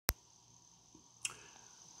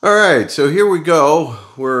All right, so here we go.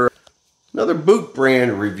 We're another boot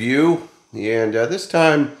brand review, and this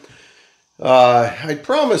time I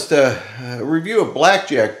promised a review of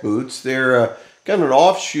Blackjack boots. They're kind of an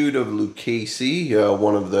offshoot of Lucchese.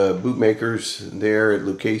 One of the boot makers there at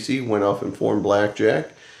Lucchese went off and formed Blackjack.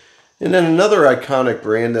 And then another iconic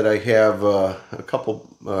brand that I have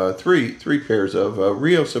three pairs of,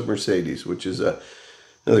 Rios of Mercedes, which is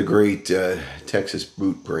another great Texas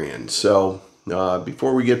boot brand. So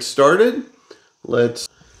before we get started, let's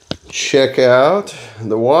check out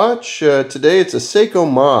the watch. Today it's a Seiko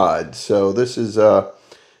mod. So this is a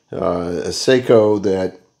Seiko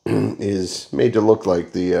that is made to look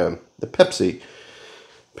like the Pepsi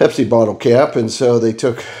bottle cap, and so they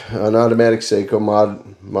took an automatic Seiko,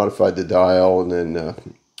 modified the dial, and then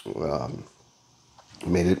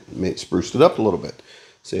spruced it up a little bit.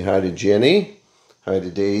 Say hi to Jenny, hi to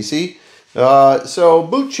Daisy. So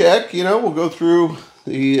boot check, we'll go through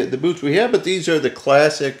the boots we have, but these are the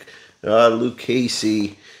classic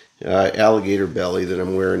Lucchese alligator belly that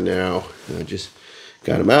I'm wearing now. I just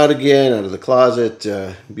got them out again, out of the closet.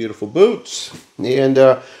 Beautiful boots. And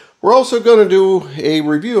we're also going to do a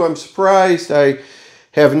review. I'm surprised I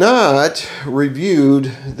have not reviewed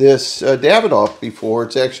this Davidoff before.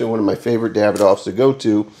 It's actually one of my favorite Davidoffs to go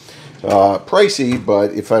to. Pricey,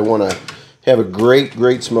 but if I want to have a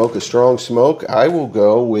great smoke, a strong smoke, I will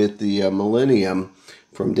go with the Millennium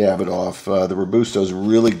from Davidoff. The Robusto is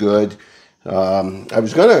really good. I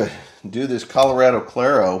was going to do this Colorado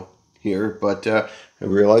Claro here, but I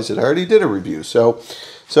realized that I already did a review. So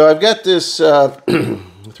I've got this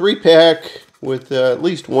 3-pack with at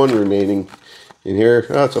least one remaining in here.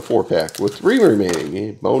 Oh, it's a 4-pack with 3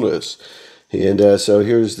 remaining. Bonus. And so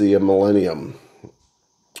here's the Millennium.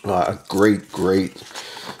 Great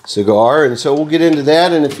cigar. And so we'll get into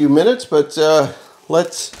that in a few minutes. But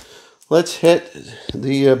let's hit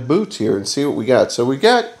the boots here and see what we got. So we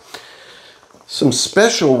got some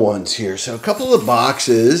special ones here. So a couple of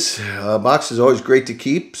boxes. Box is always great to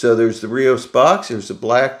keep. So there's the Rios box. There's the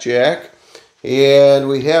Blackjack. And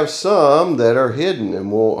we have some that are hidden,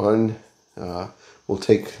 and we'll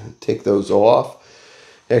take those off.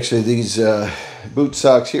 Actually, these boot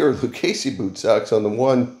socks here are Lucchese boot socks on the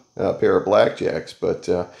one pair of Blackjacks. But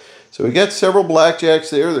so we got several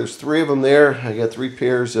Blackjacks there. There's 3 of them there. I got 3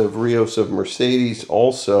 pairs of Rios of Mercedes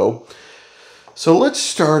also. So let's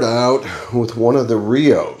start out with one of the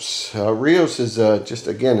Rios. Rios is just,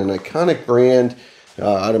 again, an iconic brand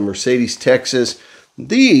out of Mercedes, Texas.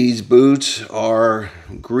 These boots are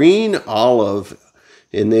green olive,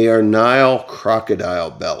 and they are Nile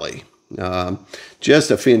crocodile belly. Just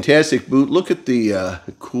a fantastic boot. Look at the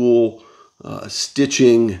cool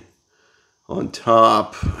stitching on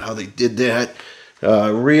top, how they did that.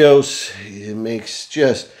 Rios, it makes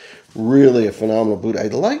just really a phenomenal boot. I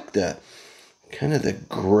like that. Kind of the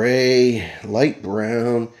gray, light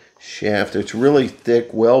brown shaft. It's really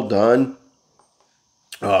thick, well done.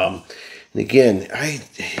 And again,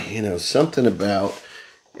 something about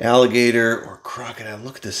alligator or crocodile.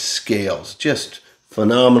 Look at the scales. Just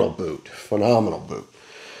phenomenal boot. Phenomenal boot.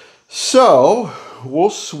 So we'll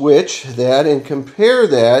switch that and compare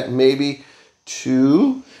that maybe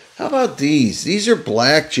to, how about these? These are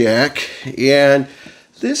Blackjack, and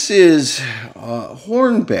this is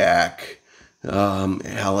hornback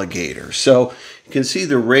alligator. So you can see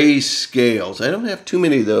the raised scales. I don't have too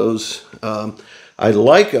many of those. I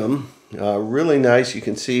like them. Really nice. You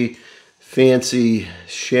can see fancy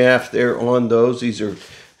shaft there on those. These are,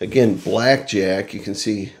 again, Blackjack. You can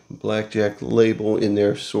see Blackjack label in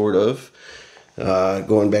there, sort of.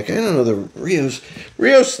 Going back, I don't know, the Rios.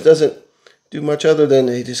 Rios doesn't do much other than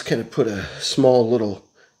they just kind of put a small little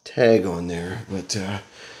tag on there.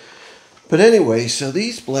 But anyway, so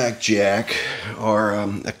these Blackjack are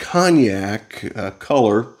a cognac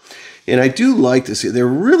color, and I do like to see they're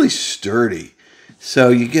really sturdy. So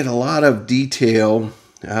you get a lot of detail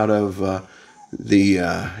out of the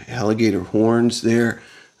alligator horns there.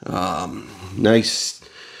 Nice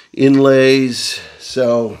inlays.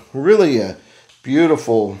 So really a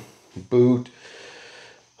beautiful boot.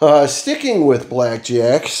 Sticking with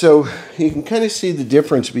Blackjack, so you can kind of see the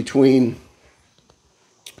difference between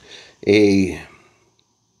a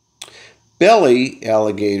belly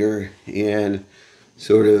alligator and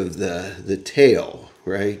sort of the tail,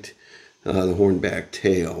 right? The hornback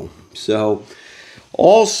tail. So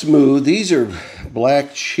all smooth. These are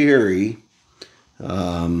black cherry.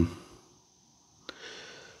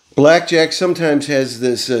 Blackjack sometimes has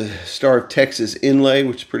this Star of Texas inlay,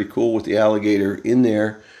 which is pretty cool with the alligator in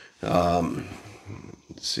there. Let's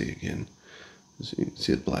see again.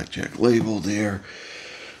 See the Blackjack label there.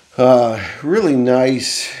 Really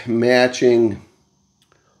nice matching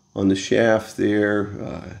on the shaft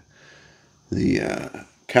there. The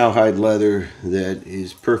cowhide leather that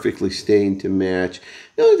is perfectly stained to match.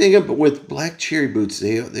 The only thing with black cherry boots,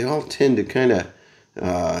 they all tend to kind of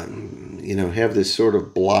have this sort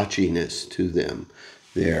of blotchiness to them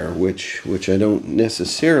there, which I don't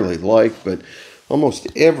necessarily like, but almost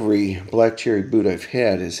every black cherry boot I've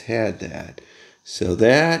had has had that. So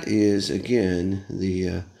that is, again,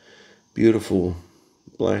 the beautiful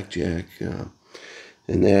blackjack, and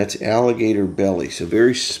that's alligator belly. So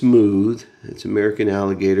very smooth. It's American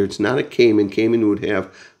alligator. It's not a Cayman. Cayman would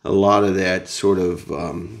have a lot of that sort of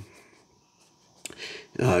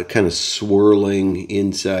kind of swirling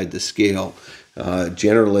inside the scale.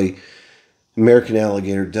 Generally, American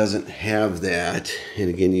alligator doesn't have that, and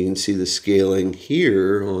again, you can see the scaling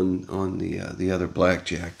here on the other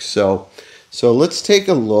blackjack. So let's take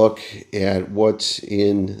a look at what's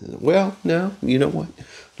in. Well, no, you know what?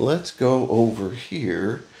 Let's go over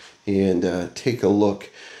here and take a look.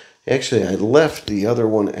 Actually, I left the other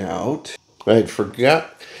one out. I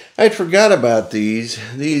forgot about these.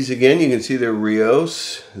 These, again, you can see they're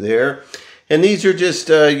Rios there, and these are just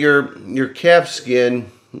your calf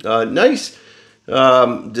skin. Nice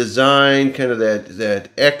design, kind of that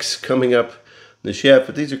X coming up the shaft,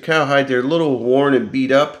 but these are cowhide. They're a little worn and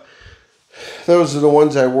beat up. Those are the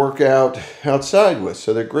ones I work out outside with,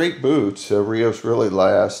 so they're great boots. Rios really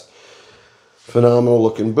last. Phenomenal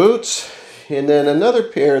looking boots. And then another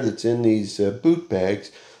pair that's in these boot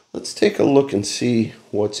bags. Let's take a look and see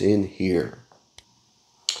what's in here.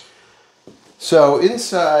 So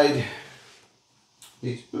inside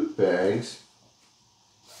these boot bags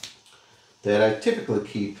that I typically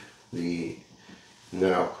keep the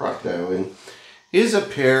now crocodile in is a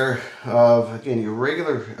pair of, again, your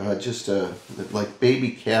regular, just like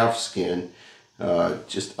baby calf skin,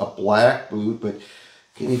 just a black boot, but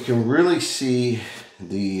you can really see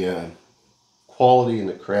the quality and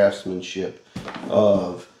the craftsmanship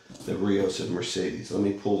of the Rios and Mercedes. Let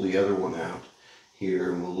me pull the other one out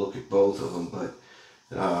here and we'll look at both of them. But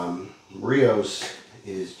Rios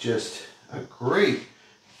is just a great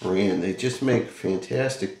brand. They just make a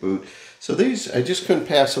fantastic boot. So these, I just couldn't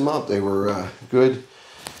pass them up. They were good,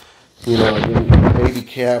 baby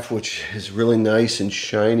calf, which is really nice and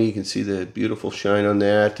shiny. You can see the beautiful shine on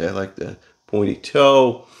that. I like the pointy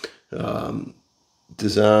toe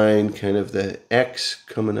design, kind of the X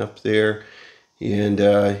coming up there. And,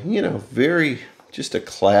 very, just a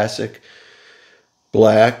classic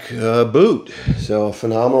black boot. So a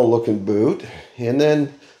phenomenal looking boot. And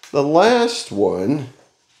then the last one,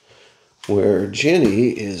 where Jenny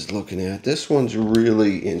is looking at, this one's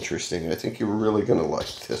really interesting. I think you're really going to like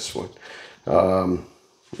this one.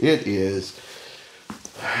 It is,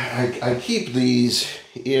 I keep these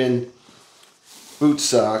in boot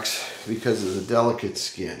socks because of the delicate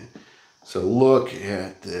skin. So look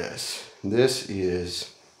at this. This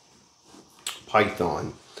is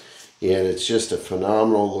Python, and it's just a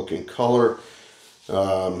phenomenal looking color.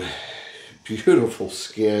 Beautiful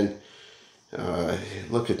skin.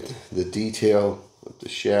 Look at the detail of the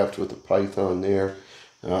shaft with the Python there.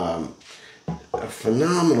 A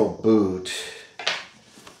phenomenal boot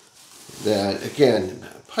that, again,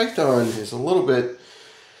 Python is a little bit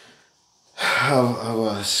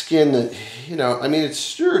of a skin that, it's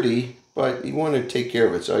sturdy, but you want to take care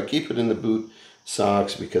of it. So I keep it in the boot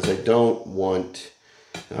socks because I don't want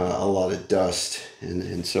a lot of dust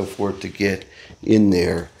and so forth to get in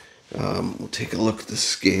there. We'll take a look at the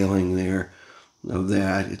scaling there of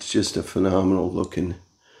that. It's just a phenomenal looking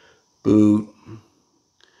boot.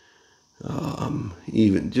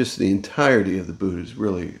 Even just the entirety of the boot is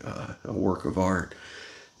really a work of art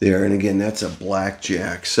there. And again, that's a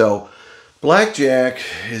blackjack. So blackjack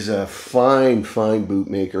is a fine boot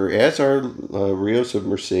maker, as are Rios of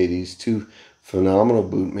Mercedes, two phenomenal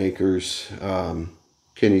boot makers. Can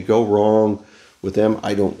you go wrong with them?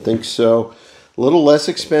 I don't think so. A little less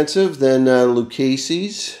expensive than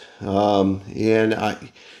Lucchese's, and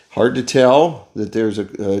hard to tell that there's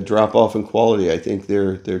a drop off in quality. I think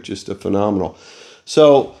they're just a phenomenal.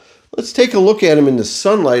 So let's take a look at them in the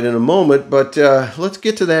sunlight in a moment, but let's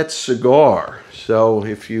get to that cigar. So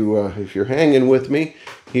if you're hanging with me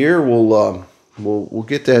here, we'll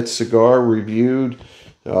get that cigar reviewed.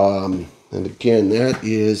 And again, that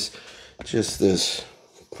is just this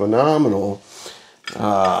phenomenal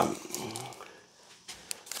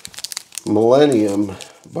Millennium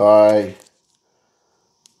by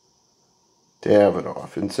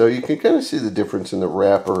Davidoff. And so you can kind of see the difference in the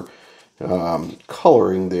wrapper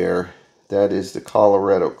coloring there. That is the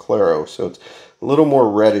Colorado Claro. So it's a little more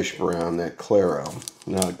reddish brown, that Claro.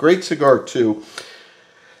 Great cigar too.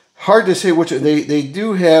 Hard to say which. They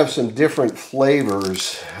do have some different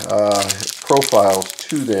flavors, profiles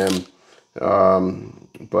to them,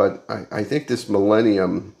 but I think this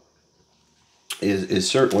Millennium is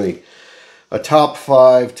certainly a top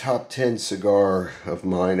 5, top 10 cigar of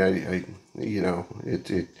mine. You know,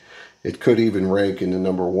 it could even rank in the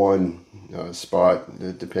number 1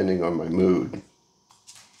 spot, depending on my mood.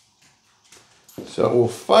 So we'll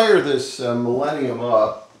fire this Millennium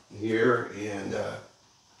up here and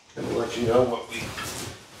let you know what we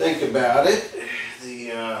think about it. The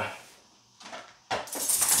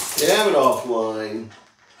Davidoff line,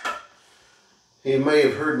 you may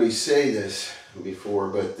have heard me say this before,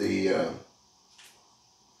 but the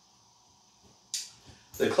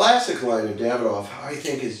classic line of Davidoff, I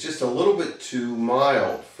think, is just a little bit too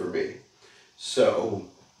mild for me. So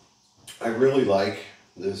I really like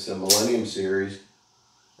this Millennium series,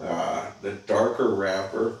 the darker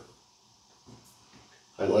wrapper.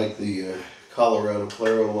 I like the Colorado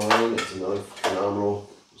Claro line. It's another phenomenal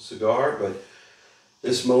cigar, but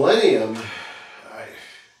this Millennium,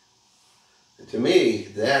 to me,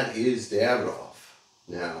 that is Davidoff.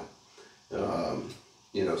 Now,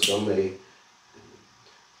 you know, some may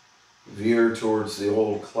veer towards the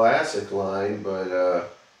old classic line, but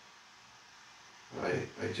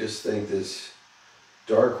I just think this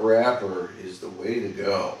dark wrapper is the way to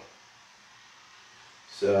go.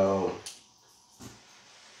 So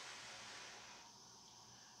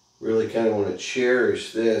really kind of want to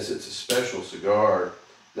cherish this. It's a special cigar,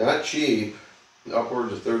 not cheap,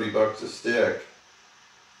 upwards of 30 bucks a stick,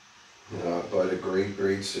 but a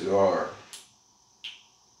great cigar.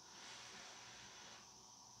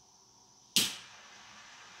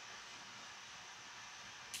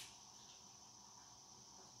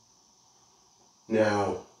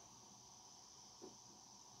 Now,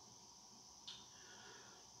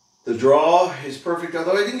 the draw is perfect,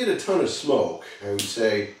 although I didn't get a ton of smoke. I would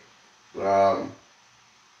say no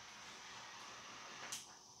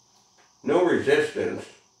resistance.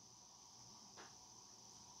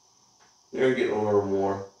 They're getting a little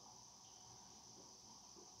more.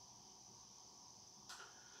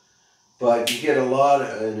 But you get a lot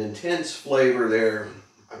of an intense flavor there.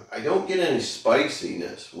 I don't get any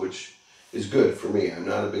spiciness, which is good for me. I'm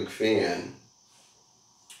not a big fan,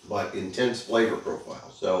 but intense flavor profile.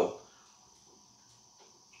 So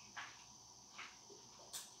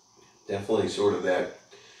definitely sort of that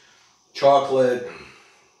chocolate,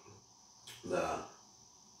 the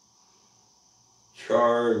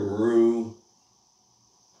char and roux.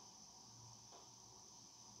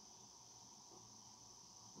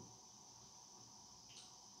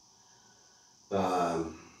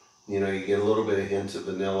 You know, you get a little bit of hints of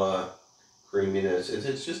vanilla, creaminess.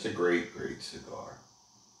 It's just a great cigar.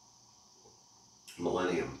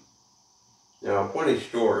 Millennium. Now, a funny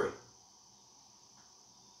story.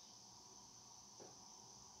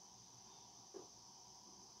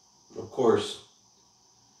 Of course,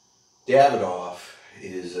 Davidoff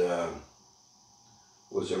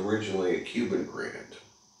was originally a Cuban brand.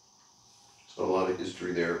 So a lot of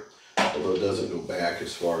history there, although it doesn't go back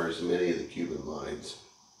as far as many of the Cuban lines.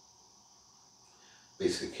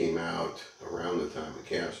 Basically came out around the time of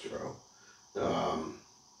Castro.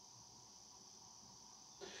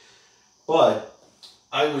 But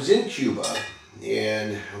I was in Cuba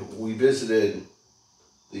and we visited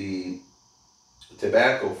the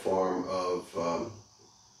tobacco farm of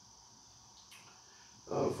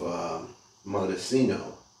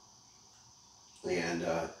Montesino, and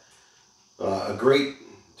a great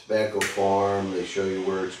tobacco farm. They show you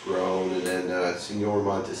where it's grown, and then Senor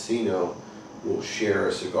Montesino will share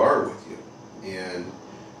a cigar with you. And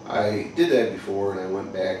I did that before, and I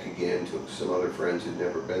went back again, took some other friends who'd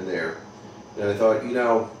never been there, and I thought, you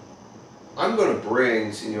know, I'm going to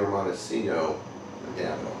bring Senor Montesino a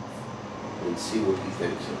Davidoff and see what he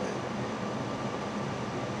thinks of it.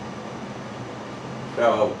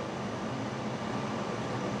 So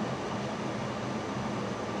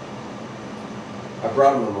I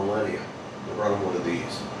brought him a Millennium. I brought him one of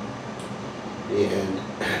these. And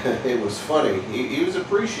it was funny. He was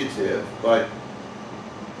appreciative, but,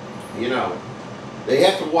 you know, they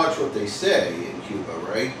have to watch what they say in Cuba,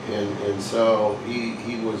 right? And so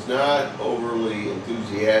he was not overly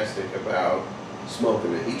enthusiastic about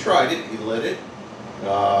smoking it. He tried it. He lit it.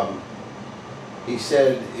 He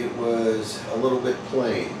said it was a little bit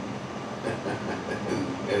plain.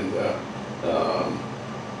 and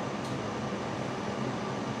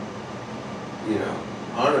you know,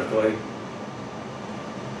 honestly,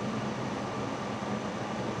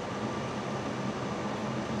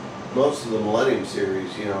 most of the Millennium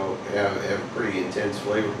series, you know, have a pretty intense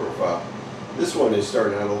flavor profile. This one is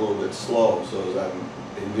starting out a little bit slow, so as I'm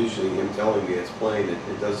envisioning him telling me it's plain,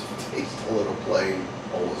 it does taste a little plain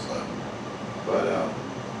all of a sudden. But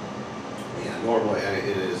yeah, normally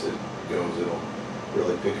as it goes, it'll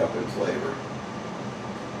really pick up in flavor.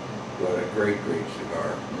 But a great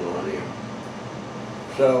cigar, Millennium.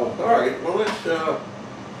 So, all right, well, let's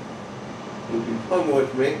you've been hung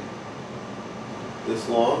with me this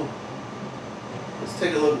long. Let's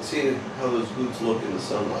take a look and see how those boots look in the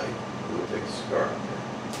sunlight. We'll take a cigar out there.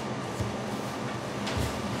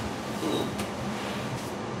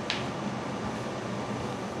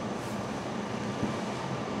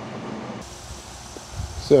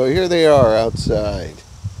 So here they are outside,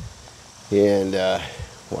 and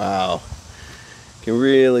wow, you can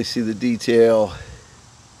really see the detail.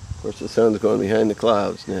 Of course, the sun's going behind the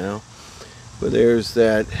clouds now, but there's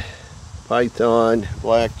that python,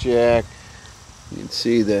 blackjack. You can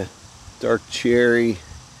see the dark cherry,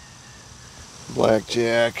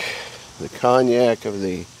 blackjack, the cognac of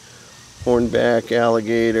the hornback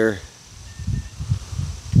alligator.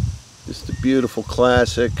 Just a beautiful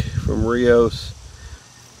classic from Rios.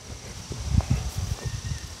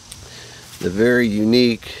 The very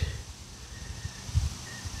unique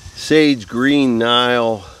sage green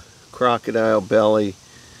Nile, crocodile belly,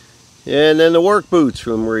 and then the work boots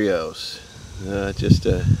from Rios. Just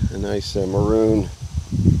a nice maroon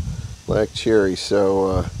black cherry.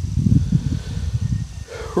 So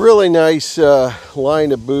really nice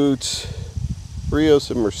line of boots.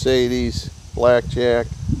 Rios and Mercedes, blackjack.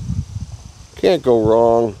 Can't go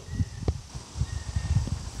wrong.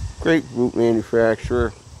 Great boot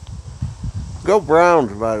manufacturer. Go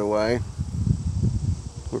Browns, by the way.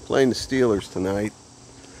 We're playing the Steelers tonight.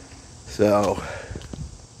 So,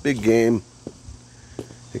 big game.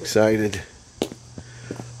 Excited.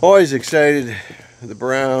 Always excited for the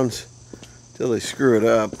Browns until they screw it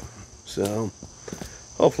up. So,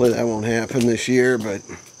 hopefully that won't happen this year, but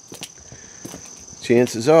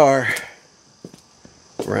chances are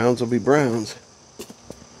Browns will be Browns.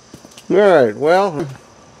 Alright, well,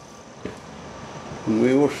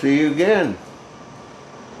 we will see you again.